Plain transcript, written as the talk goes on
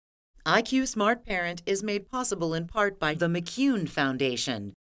IQ Smart Parent is made possible in part by the McCune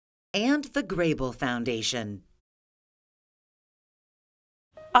Foundation and the Grable Foundation.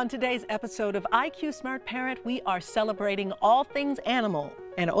 On today's episode of IQ Smart Parent, we are celebrating all things animal.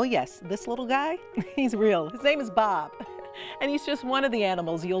 And oh yes, this little guy, he's real. His name is Bob. And he's just one of the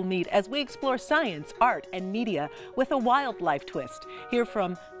animals you'll meet as we explore science, art, and media with a wildlife twist. Hear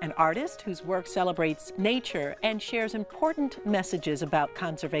from an artist whose work celebrates nature and shares important messages about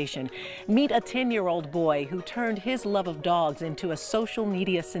conservation. Meet a 10-year-old boy who turned his love of dogs into a social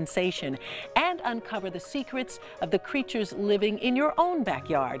media sensation, and uncover the secrets of the creatures living in your own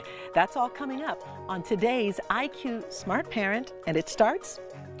backyard. That's all coming up on today's IQ Smart Parent, and it starts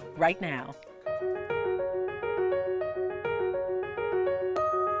right now.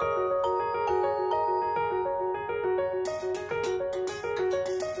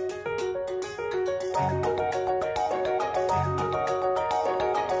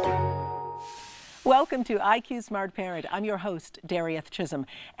 Welcome to IQ Smart Parent. I'm your host, Darieth Chisholm.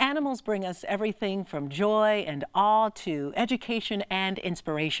 Animals bring us everything from joy and awe to education and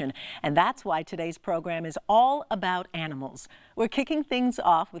inspiration. And that's why today's program is all about animals. We're kicking things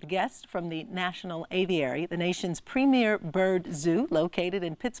off with guests from the National Aviary, the nation's premier bird zoo located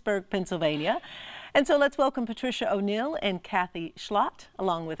in Pittsburgh, Pennsylvania. And so let's welcome Patricia O'Neill and Kathy Schlott,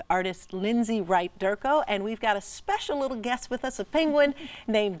 along with artist Lindsay Wright-Durko. And we've got a special little guest with us, a penguin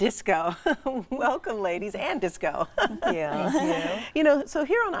named Disco. Welcome, ladies, and Disco. Thank you. Thank you. You know, so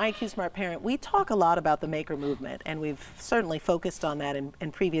here on IQ Smart Parent, we talk a lot about the maker movement, and we've certainly focused on that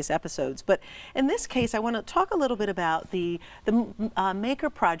in previous episodes. But in this case, I want to talk a little bit about the maker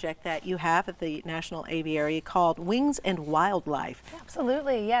project that you have at the National Aviary called Wings and Wildlife.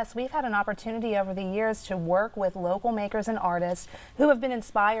 Absolutely, yes. We've had an opportunity over the years to work with local makers and artists who have been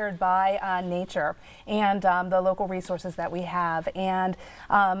inspired by nature and the local resources that we have. And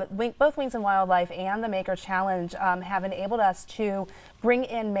both Wings and Wildlife and the Maker Challenge have enabled us to bring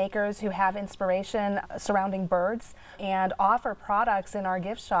in makers who have inspiration surrounding birds and offer products in our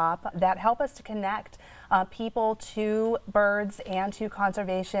gift shop that help us to connect people to birds and to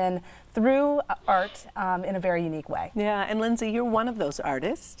conservation through art in a very unique way. Yeah, and Lindsay, you're one of those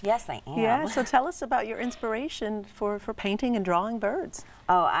artists. Yes, I am. Yeah, so tell us about your inspiration for painting and drawing birds.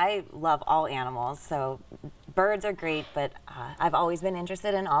 Oh, I love all animals, so birds are great, but I've always been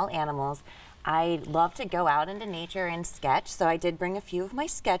interested in all animals. I love to go out into nature and sketch, so I did bring a few of my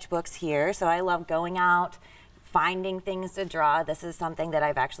sketchbooks here. So I love going out, finding things to draw. This is something that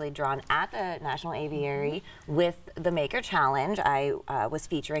I've actually drawn at the National Aviary with the Maker Challenge. I was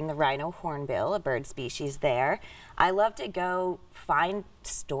featuring the rhino hornbill, a bird species there. I love to go find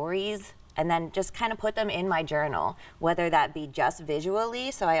stories and then just kind of put them in my journal, whether that be just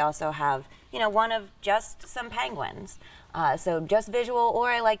visually. So I also have, you know, one of just some penguins. So just visual, or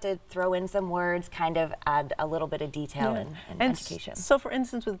I like to throw in some words, kind of add a little bit of detail and education. So for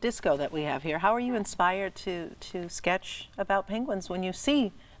instance, with Disco that we have here, how are you inspired to sketch about penguins when you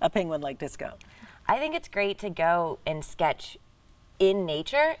see a penguin like Disco? I think it's great to go and sketch in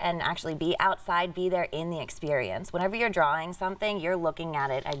nature and actually be outside, be there in the experience. Whenever you're drawing something, you're looking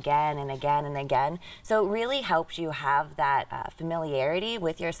at it again and again and again. So it really helps you have that familiarity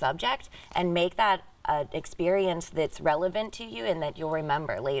with your subject and make that experience that's relevant to you and that you'll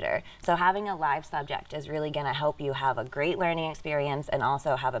remember later. So having a live subject is really going to help you have a great learning experience and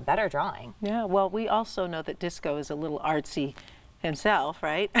also have a better drawing. Yeah, well, we also know that Disco is a little artsy himself,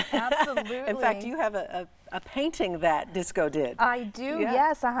 right? Absolutely. In fact, you have a painting that Disco did. I do,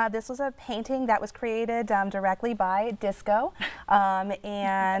 yeah. Yes. This was a painting that was created directly by Disco,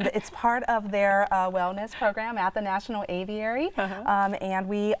 and it's part of their wellness program at the National Aviary, and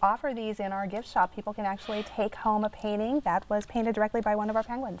we offer these in our gift shop. People can actually take home a painting that was painted directly by one of our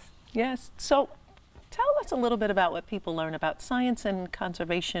penguins. Yes. So tell us a little bit about what people learn about science and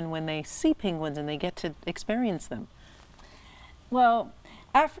conservation when they see penguins and they get to experience them. Well,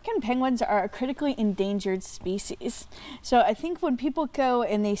 African penguins are a critically endangered species. So I think when people go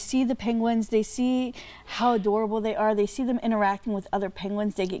and they see the penguins, they see how adorable they are, they see them interacting with other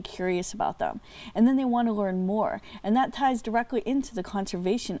penguins, they get curious about them. And then they want to learn more. And that ties directly into the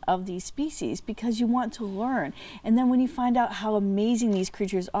conservation of these species because you want to learn. And then when you find out how amazing these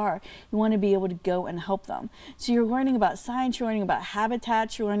creatures are, you want to be able to go and help them. So you're learning about science, you're learning about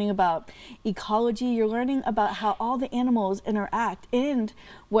habitats, you're learning about ecology, you're learning about how all the animals interact and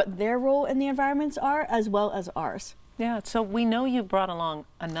what their role in the environments are as well as ours. Yeah, so we know you brought along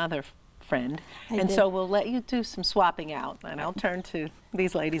another friend. I And did. so we'll let you do some swapping out, and I'll turn to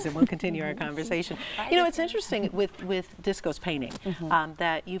these ladies and we'll continue our conversation. You know, it's interesting with Disco's painting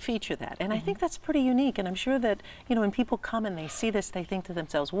that you feature that, and I think that's pretty unique, and I'm sure that, you know, when people come and they see this, they think to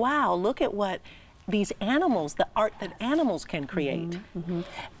themselves, wow, look at what these animals, the art that animals can create.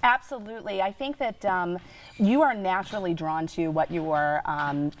 Absolutely. I think that you are naturally drawn to what you are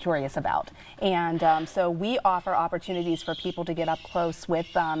curious about. And so we offer opportunities for people to get up close with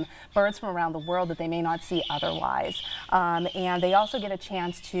birds from around the world that they may not see otherwise. And they also get a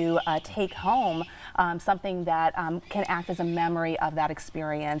chance to take home something that can act as a memory of that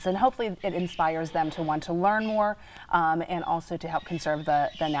experience. And hopefully it inspires them to want to learn more and also to help conserve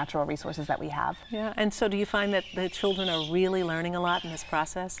the natural resources that we have. Yeah, and so do you find that the children are really learning a lot in this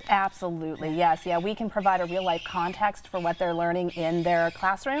process? Absolutely, yes. Yeah, we can provide a real-life context for what they're learning in their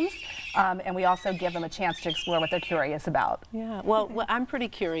classrooms, and we also give them a chance to explore what they're curious about. Yeah, well, I'm pretty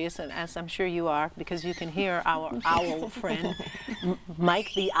curious, and as I'm sure you are, because you can hear our owl friend,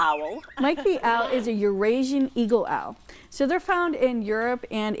 Mike the owl. Mike the owl is a Eurasian eagle owl. So they're found in Europe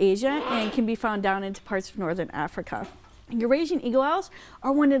and Asia and can be found down into parts of northern Africa. Eurasian eagle owls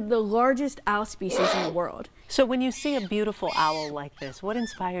are one of the largest owl species in the world. So when you see a beautiful owl like this, what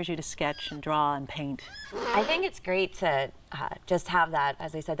inspires you to sketch and draw and paint? I think it's great to just have that,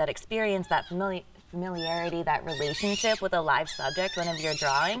 as I said, that experience, that familiarity, that relationship with a live subject whenever you're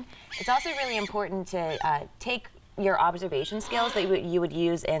drawing. It's also really important to take your observation skills that you would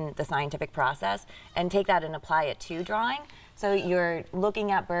use in the scientific process and take that and apply it to drawing. So you're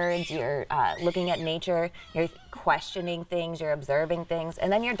looking at birds, you're looking at nature, you're questioning things, you're observing things,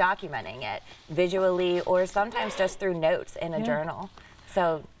 and then you're documenting it visually or sometimes just through notes in a journal.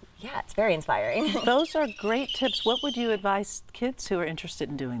 So yeah, it's very inspiring. Those are great tips. What would you advise kids who are interested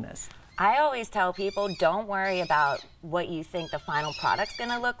in doing this? I always tell people, don't worry about what you think the final product's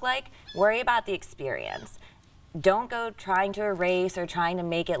gonna look like. Worry about the experience. Don't go trying to erase or trying to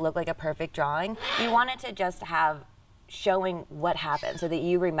make it look like a perfect drawing. You want it to just have showing what happened so that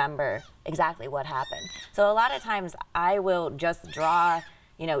you remember exactly what happened. So a lot of times I will just draw,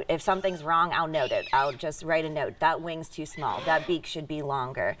 you know, if something's wrong, I'll note it. I'll just write a note. That wing's too small. That beak should be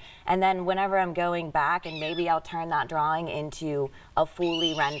longer. And then whenever I'm going back and maybe I'll turn that drawing into a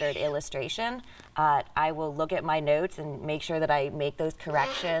fully rendered illustration, I will look at my notes and make sure that I make those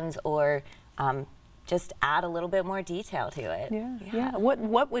corrections or just add a little bit more detail to it. Yeah.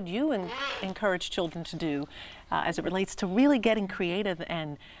 What would you encourage children to do as it relates to really getting creative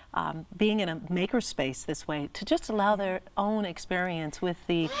and being in a makerspace this way, to just allow their own experience with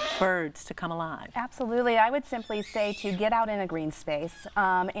the birds to come alive? Absolutely. I would simply say to get out in a green space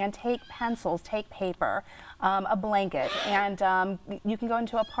and take pencils, take paper, a blanket, and you can go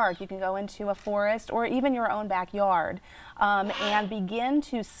into a park, you can go into a forest, or even your own backyard, and begin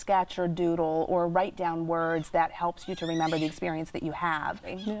to sketch or doodle or write down words that helps you to remember the experience that you have.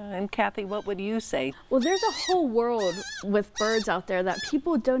 Yeah, and Kathy, what would you say? Well, there's a whole world with birds out there that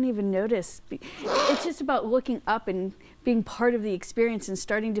people don't even notice. It's just about looking up and being part of the experience and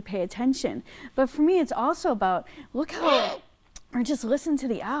starting to pay attention. But for me, it's also about look how, or just listen to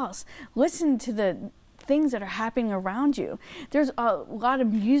the owls, listen to the things that are happening around you. There's a lot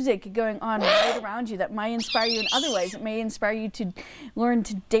of music going on right around you that might inspire you in other ways. It may inspire you to learn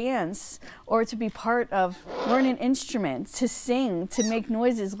to dance or to be part of, learn an instrument, to sing, to make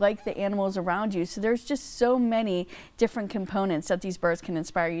noises like the animals around you. So there's just so many different components that these birds can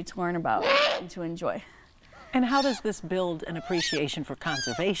inspire you to learn about and to enjoy. And how does this build an appreciation for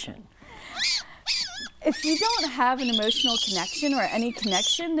conservation? If you don't have an emotional connection or any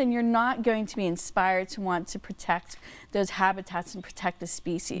connection, then you're not going to be inspired to want to protect those habitats and protect the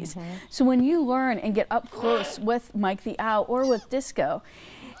species. So when you learn and get up close with Mike the Owl or with Disco,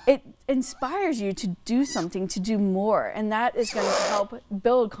 it inspires you to do something, to do more, and that is going to help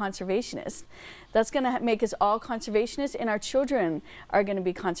build conservationists. That's going to make us all conservationists, and our children are going to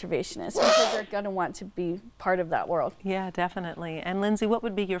be conservationists because they're going to want to be part of that world. Yeah, definitely. And Lindsay, what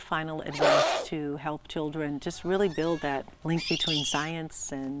would be your final advice to help children just really build that link between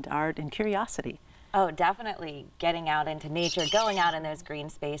science and art and curiosity? Oh, definitely getting out into nature, going out in those green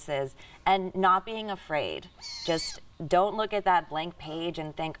spaces, and not being afraid. Just don't look at that blank page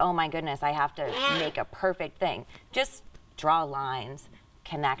and think, oh my goodness, I have to make a perfect thing. Just draw lines,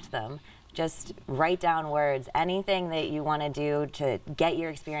 connect them. Just write down words. Anything that you want to do to get your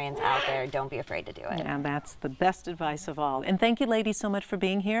experience out there, don't be afraid to do it. And that's the best advice of all. And thank you, ladies, so much for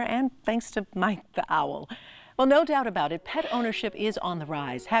being here, and thanks to Mike the Owl. Well, no doubt about it, pet ownership is on the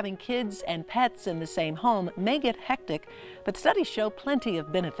rise. Having kids and pets in the same home may get hectic, but studies show plenty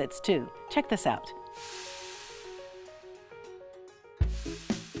of benefits too. Check this out.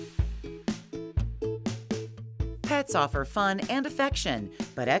 Pets offer fun and affection,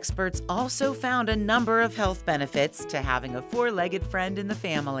 but experts also found a number of health benefits to having a four-legged friend in the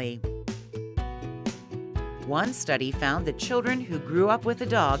family. One study found that children who grew up with a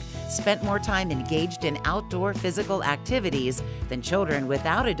dog spent more time engaged in outdoor physical activities than children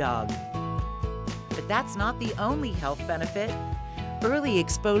without a dog. But that's not the only health benefit. Early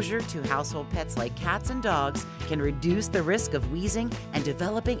exposure to household pets like cats and dogs can reduce the risk of wheezing and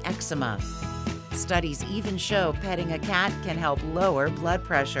developing eczema. Studies even show petting a cat can help lower blood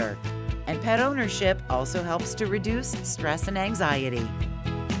pressure. And pet ownership also helps to reduce stress and anxiety.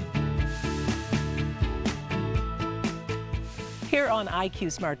 Here on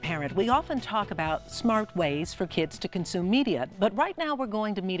IQ Smart Parent, we often talk about smart ways for kids to consume media, but right now we're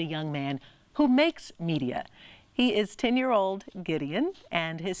going to meet a young man who makes media. He is 10-year-old Gideon,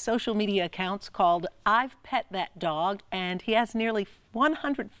 and his social media account's called I've Pet That Dog, and he has nearly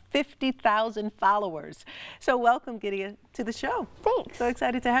 150,000 followers. So welcome, Gideon, to the show. Thanks. So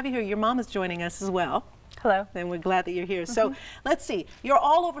excited to have you here. Your mom is joining us as well. Hello. And we're glad that you're here. So let's see, you're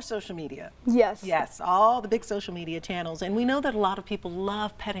all over social media. Yes. Yes, all the big social media channels. And we know that a lot of people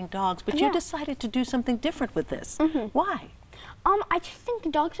love petting dogs, but you decided to do something different with this. Why? I just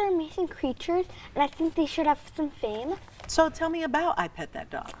think dogs are amazing creatures, and I think they should have some fame. So tell me about I Pet That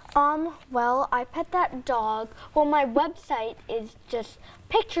Dog. Well, I Pet That Dog. Well, my website is just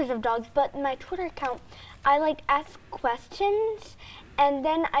pictures of dogs, but my Twitter account, I like ask questions, and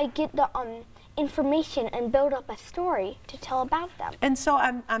then I get the information and build up a story to tell about them. And so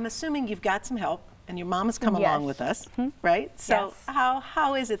I'm assuming you've got some help, and your mom has come along with us, right? So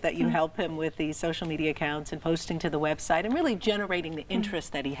how is it that you help him with these social media accounts and posting to the website and really generating the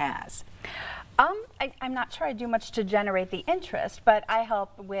interest that he has? I'm not sure I do much to generate the interest, but I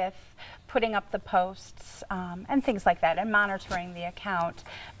help with putting up the posts and things like that and monitoring the account.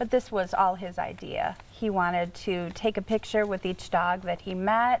 But this was all his idea. He wanted to take a picture with each dog that he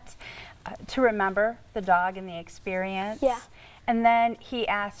met to remember the dog and the experience. Yeah. And then he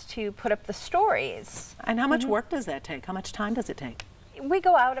asked to put up the stories. And how much work does that take? How much time does it take? We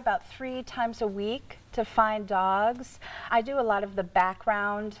go out about 3 times a week to find dogs. I do a lot of the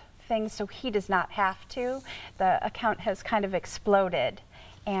background things, so he does not have to. The account has kind of exploded,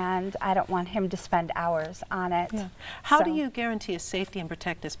 and I don't want him to spend hours on it. Yeah. How do you guarantee his safety and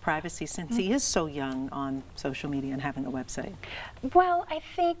protect his privacy since he is so young on social media and having a website? Well, I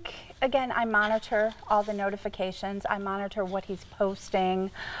think, again, I monitor all the notifications. I monitor what he's posting.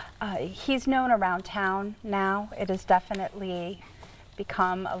 He's known around town now. It has definitely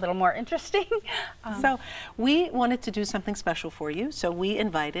become a little more interesting. So we wanted to do something special for you, so we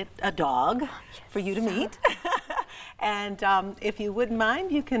invited a dog for you to meet. And if you wouldn't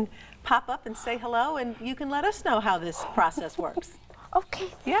mind, you can pop up and say hello, and you can let us know how this process works. Okay.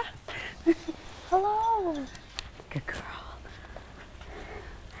 Yeah. Hello. Good girl.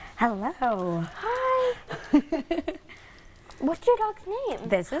 Hello. Hi. What's your dog's name?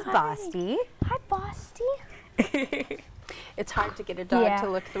 This is Basti. Hi, Basti. It's hard to get a dog to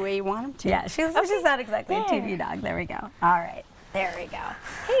look the way you want him to. Yeah, she's not exactly a TV dog. There we go. All right. There we go.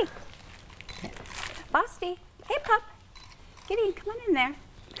 Hey. Basti. Hey, pup. Gideon, come on in there.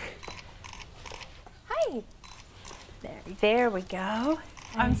 Hi. There we go.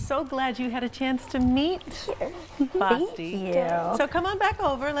 I'm so glad you had a chance to meet Basti. Thank you. So come on back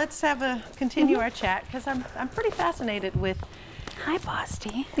over. Let's continue our chat, because I'm pretty fascinated with. Hi,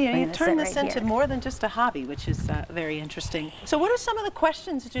 Basti. Yeah, you turn this into more than just a hobby, which is very interesting. So what are some of the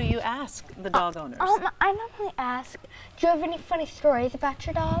questions do you ask the dog owners? I normally ask, do you have any funny stories about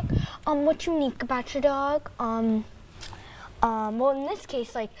your dog? What's unique about your dog? Well, in this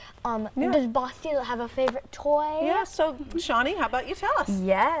case, like, does Basti have a favorite toy? Yeah, so Shawnee, how about you tell us?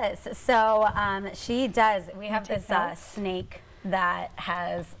 Yes, so she does. We have this snake that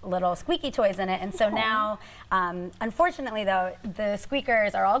has little squeaky toys in it, and so now, unfortunately though, the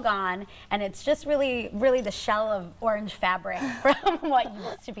squeakers are all gone, and it's just really the shell of orange fabric from what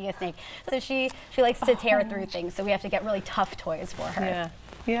used to be a snake. So she likes to tear through things, so we have to get really tough toys for her. Yeah,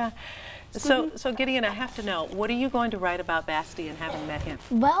 yeah. So Gideon, I have to know, what are you going to write about Basti and having met him?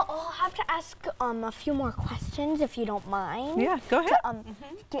 Well, I'll have to ask a few more questions if you don't mind. Yeah, go ahead.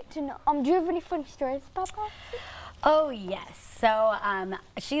 Get to know. Do you have any funny stories about Basti? Oh yes. So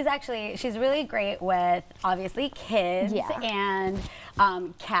she's really great with obviously kids and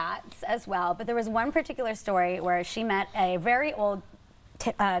cats as well. But there was one particular story where she met a very old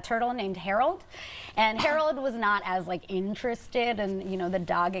turtle named Harold, and Harold was not as like interested in, you know, the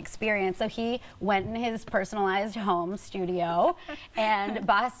dog experience, so he went in his personalized home studio, and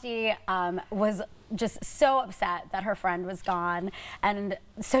Basti was just so upset that her friend was gone, and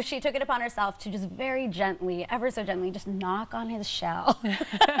so she took it upon herself to just very gently, ever so gently, just knock on his shell.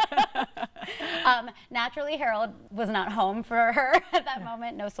 Naturally, Harold was not home for her at that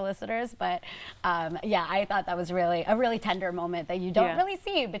moment, no solicitors, but yeah, I thought that was really a really tender moment that you don't really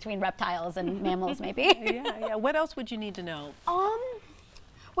see between reptiles and mammals, maybe. Yeah. What else would you need to know?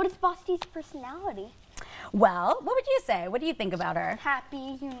 What is Basti's personality? Well, what would you say? What do you think about her?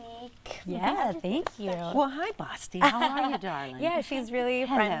 Happy, unique. Yeah, thank you. Well, hi, Basti. How are you, darling? Yeah, she's really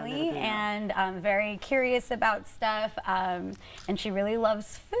friendly and very curious about stuff, and she really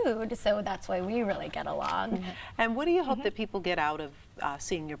loves food, so that's why we really get along. And what do you hope that people get out of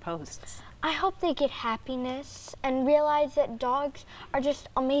seeing your posts? I hope they get happiness and realize that dogs are just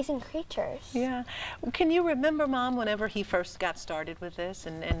amazing creatures. Yeah. Can you remember, Mom, whenever he first got started with this,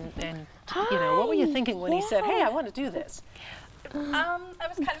 and you know, what were you thinking when he said, "Hey, I want to do this"? I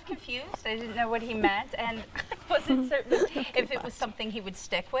was kind of confused. I didn't know what he meant, and I wasn't certain if it was something he would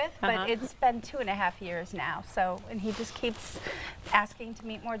stick with, but it's been 2.5 years now, so, and he just keeps asking to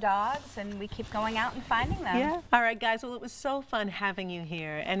meet more dogs, and we keep going out and finding them. Yeah. All right, guys, well, it was so fun having you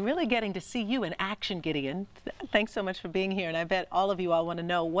here and really getting to see you in action, Gideon. Thanks so much for being here, and I bet all of you all want to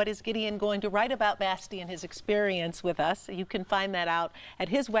know, what is Gideon going to write about Basti and his experience with us? You can find that out at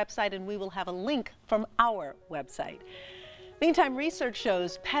his website, and we will have a link from our website. Meantime, research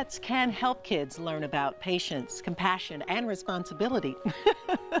shows pets can help kids learn about patience, compassion, and responsibility.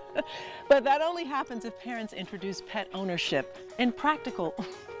 But that only happens if parents introduce pet ownership in practical.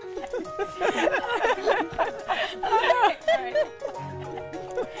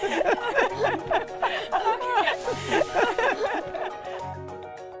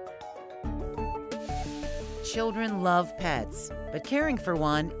 Children love pets, but caring for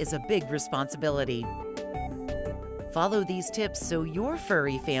one is a big responsibility. Follow these tips so your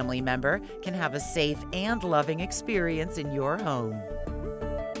furry family member can have a safe and loving experience in your home.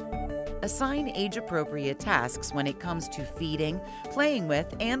 Assign age-appropriate tasks when it comes to feeding, playing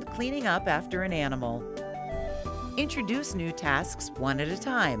with, and cleaning up after an animal. Introduce new tasks one at a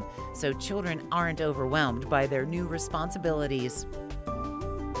time so children aren't overwhelmed by their new responsibilities.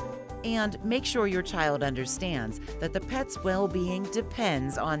 And make sure your child understands that the pet's well-being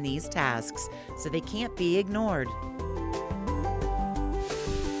depends on these tasks, so they can't be ignored.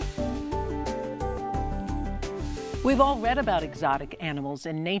 We've all read about exotic animals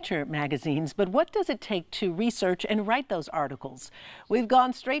in nature magazines, but what does it take to research and write those articles? We've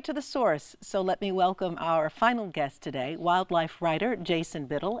gone straight to the source, so let me welcome our final guest today, wildlife writer Jason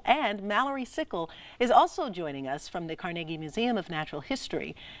Biddle, and Mallory Sickle is also joining us from the Carnegie Museum of Natural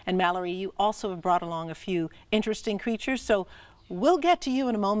History. And Mallory, you also have brought along a few interesting creatures, so we'll get to you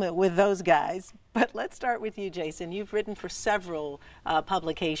in a moment with those guys. But let's start with you, Jason. You've written for several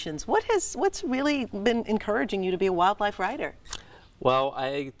publications. What's really been encouraging you to be a wildlife writer? Well,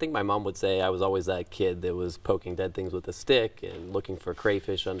 I think my mom would say I was always that kid that was poking dead things with a stick and looking for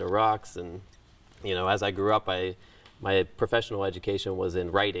crayfish under rocks. And, you know, as I grew up, my professional education was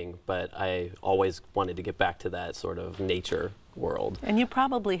in writing, but I always wanted to get back to that sort of nature world. And you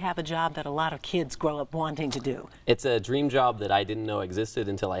probably have a job that a lot of kids grow up wanting to do. It's a dream job that I didn't know existed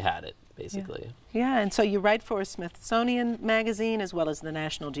until I had it, basically. Yeah, and so you write for a Smithsonian magazine as well as the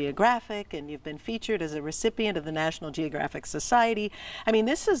National Geographic, and you've been featured as a recipient of the National Geographic Society. I mean,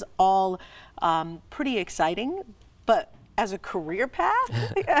 this is all pretty exciting, but as a career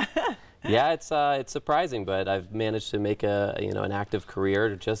path? Yeah, it's surprising, but I've managed to make an active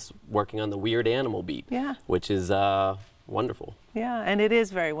career just working on the weird animal beat, which is wonderful. Yeah, and it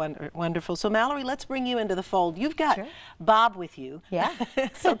is very wonderful. So Mallory, let's bring you into the fold. You've got Bob with you. Yeah.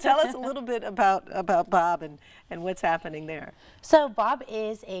 So tell us a little bit about Bob and what's happening there. So Bob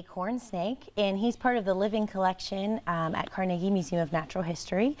is a corn snake, and he's part of the living collection at Carnegie Museum of Natural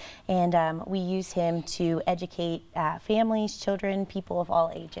History, and we use him to educate families, children, people of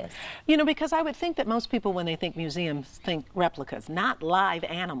all ages. You know, because I would think that most people, when they think museums, think replicas, not live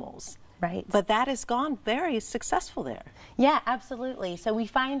animals. Right. But that has gone very successful there. Yeah, absolutely. So we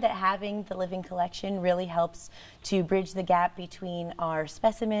find that having the living collection really helps to bridge the gap between our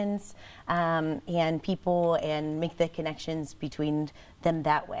specimens and people and make the connections between them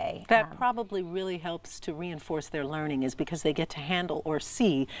that way. That probably really helps to reinforce their learning, is because they get to handle or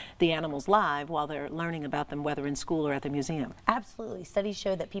see the animals live while they're learning about them, whether in school or at the museum. Absolutely. Studies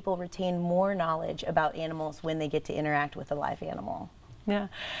show that people retain more knowledge about animals when they get to interact with a live animal. Yeah.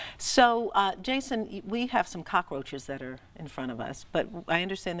 So, Jason, we have some cockroaches that are in front of us, but I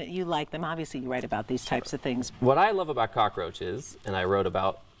understand that you like them. Obviously, you write about these types of things. What I love about cockroaches, and I wrote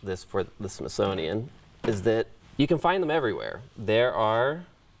about this for the Smithsonian, is that you can find them everywhere. There are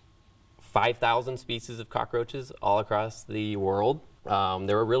 5,000 species of cockroaches all across the world.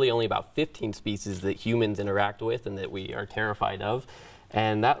 There are really only about 15 species that humans interact with and that we are terrified of,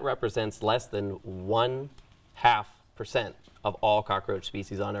 and that represents less than 0.5% of all cockroach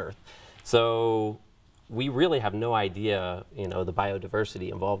species on Earth. So we really have no idea, the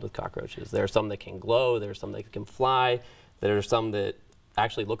biodiversity involved with cockroaches. There are some that can glow, there are some that can fly, there are some that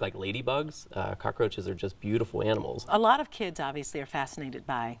actually look like ladybugs. Cockroaches are just beautiful animals. A lot of kids obviously are fascinated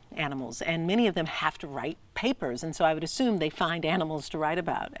by animals, and many of them have to write papers, and so I would assume they find animals to write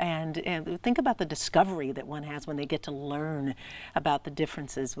about. And think about the discovery that one has when they get to learn about the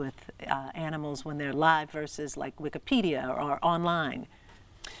differences with animals when they're live versus like Wikipedia or online.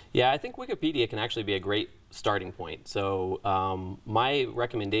 Yeah, I think Wikipedia can actually be a great starting point. So my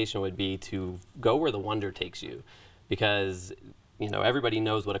recommendation would be to go where the wonder takes you, because everybody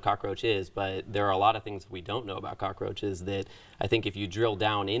knows what a cockroach is, but there are a lot of things we don't know about cockroaches that I think if you drill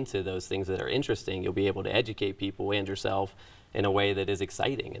down into those things that are interesting, you'll be able to educate people and yourself in a way that is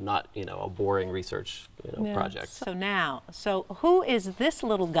exciting and not, a boring research project. So who is this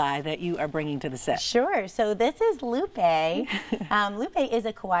little guy that you are bringing to the set? Sure. So this is Lupe. Lupe is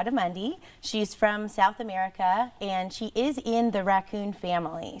a coatimundi. She's from South America, and she is in the raccoon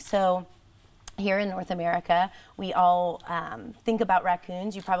family. So here in North America, we all think about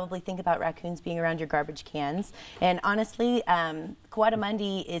raccoons. You probably think about raccoons being around your garbage cans. And honestly,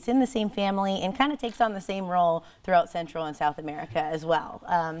 coatimundi is in the same family and kind of takes on the same role throughout Central and South America as well.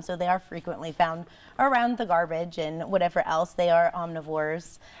 So they are frequently found around the garbage and whatever else. They are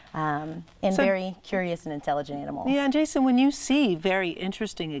omnivores and very curious and intelligent animals. Yeah, Jason, when you see very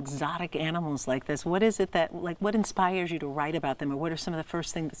interesting exotic animals like this, what is it that, what inspires you to write about them, or what are some of the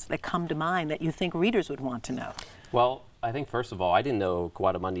first things that come to mind that you think readers would want to know? Well, I think first of all, I didn't know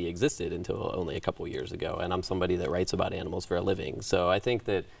coatimundi existed until only a couple years ago, and I'm somebody that writes about animals for a living. So I think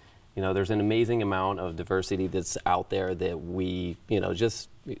that, there's an amazing amount of diversity that's out there that we, just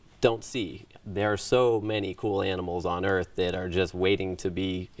don't see. There are so many cool animals on Earth that are just waiting to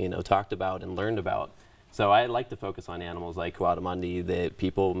be, talked about and learned about. So I like to focus on animals like coatimundi that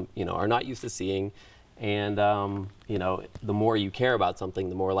people, are not used to seeing. And, the more you care about something,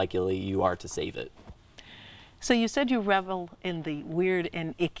 the more likely you are to save it. So you said you revel in the weird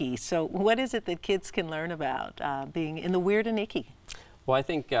and icky. So what is it that kids can learn about being in the weird and icky? Well, I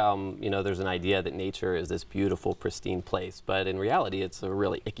think, there's an idea that nature is this beautiful, pristine place, but in reality, it's a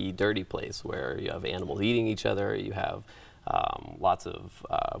really icky, dirty place where you have animals eating each other, you have lots of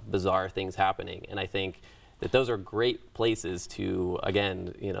bizarre things happening, and I think that those are great places to,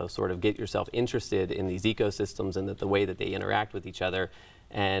 again, sort of get yourself interested in these ecosystems and the way that they interact with each other.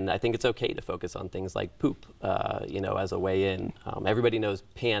 And I think it's okay to focus on things like poop, as a way in. Everybody knows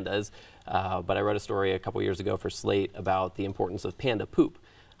pandas, but I wrote a story a couple years ago for Slate about the importance of panda poop.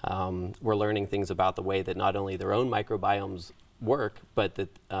 We're learning things about the way that not only their own microbiomes work, but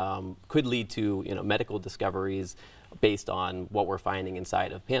that could lead to medical discoveries based on what we're finding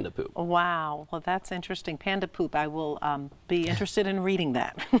inside of panda poop. Wow, well that's interesting. Panda poop, I will be interested in reading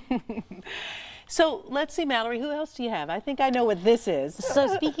that. So let's see, Mallory, who else do you have? I think I know what this is. So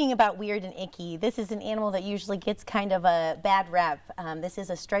speaking about weird and icky, this is an animal that usually gets kind of a bad rep. This is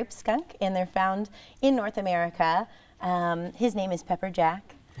a striped skunk, and they're found in North America. His name is Pepper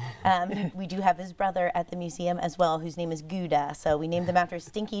Jack. We do have his brother at the museum as well, whose name is Gouda. So we named them after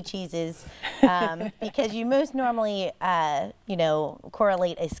stinky cheeses because you most normally,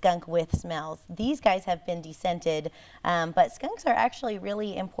 correlate a skunk with smells. These guys have been descented, but skunks are actually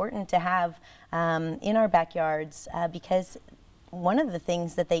really important to have in our backyards because one of the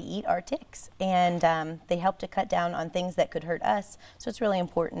things that they eat are ticks, and they help to cut down on things that could hurt us. So it's really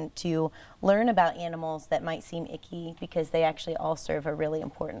important to learn about animals that might seem icky because they actually all serve a really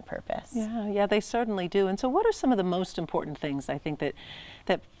important purpose. Yeah, they certainly do. And so what are some of the most important things I think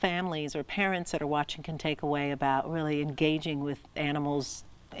that families or parents that are watching can take away about really engaging with animals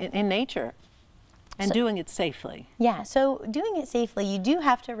in nature? And doing it safely. Yeah, so doing it safely, you do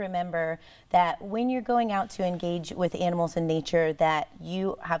have to remember that when you're going out to engage with animals in nature that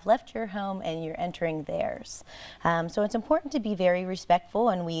you have left your home and you're entering theirs. So it's important to be very respectful,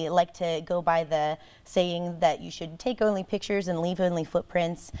 and we like to go by the saying that you should take only pictures and leave only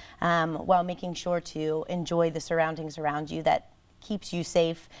footprints while making sure to enjoy the surroundings around you. That keeps you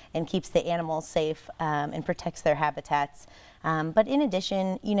safe and keeps the animals safe and protects their habitats. But in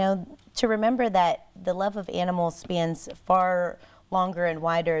addition, to remember that the love of animals spans far longer and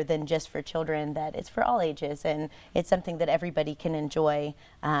wider than just for children, that it's for all ages, and it's something that everybody can enjoy,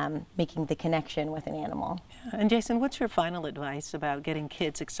 making the connection with an animal. And Jason, what's your final advice about getting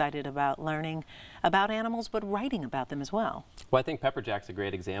kids excited about learning about animals, but writing about them as well? Well, I think Pepper Jack's a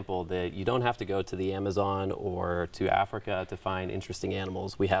great example that you don't have to go to the Amazon or to Africa to find interesting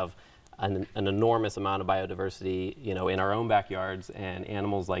animals. We have an enormous amount of biodiversity, you know, in our own backyards, and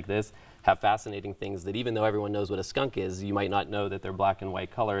animals like this have fascinating things that even though everyone knows what a skunk is, you might not know that their black and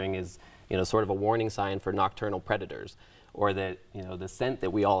white coloring is, you know, sort of a warning sign for nocturnal predators, or that, you know, the scent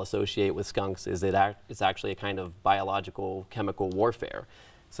that we all associate with skunks is that it's actually a kind of biological chemical warfare.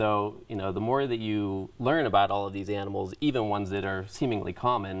 So, you know, the more that you learn about all of these animals, even ones that are seemingly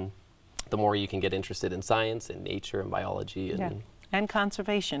common, the more you can get interested in science and nature and biology and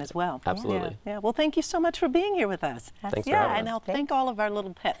conservation as well. Absolutely. Yeah. Well, thank you so much for being here with us. Thanks for having us. And I'll thank all of our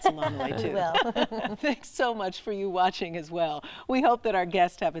little pets along the way too. We will. Thanks so much for you watching as well. We hope that our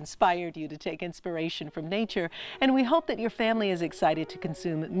guests have inspired you to take inspiration from nature, and we hope that your family is excited to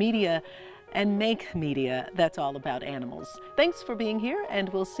consume media and make media that's all about animals. Thanks for being here, and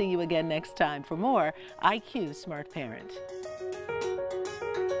we'll see you again next time for more IQ Smart Parent.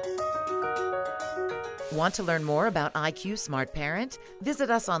 Want to learn more about IQ Smart Parent? Visit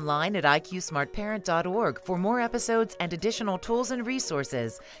us online at iqsmartparent.org for more episodes and additional tools and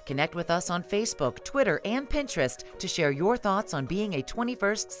resources. Connect with us on Facebook, Twitter, and Pinterest to share your thoughts on being a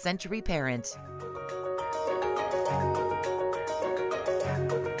 21st century parent.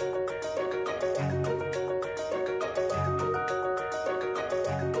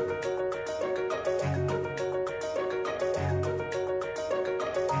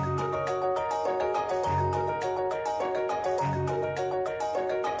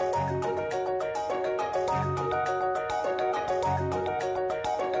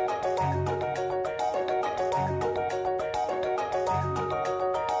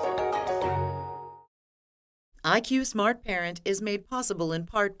 IQ Smart Parent is made possible in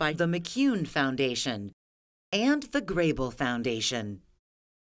part by the McCune Foundation and the Grable Foundation.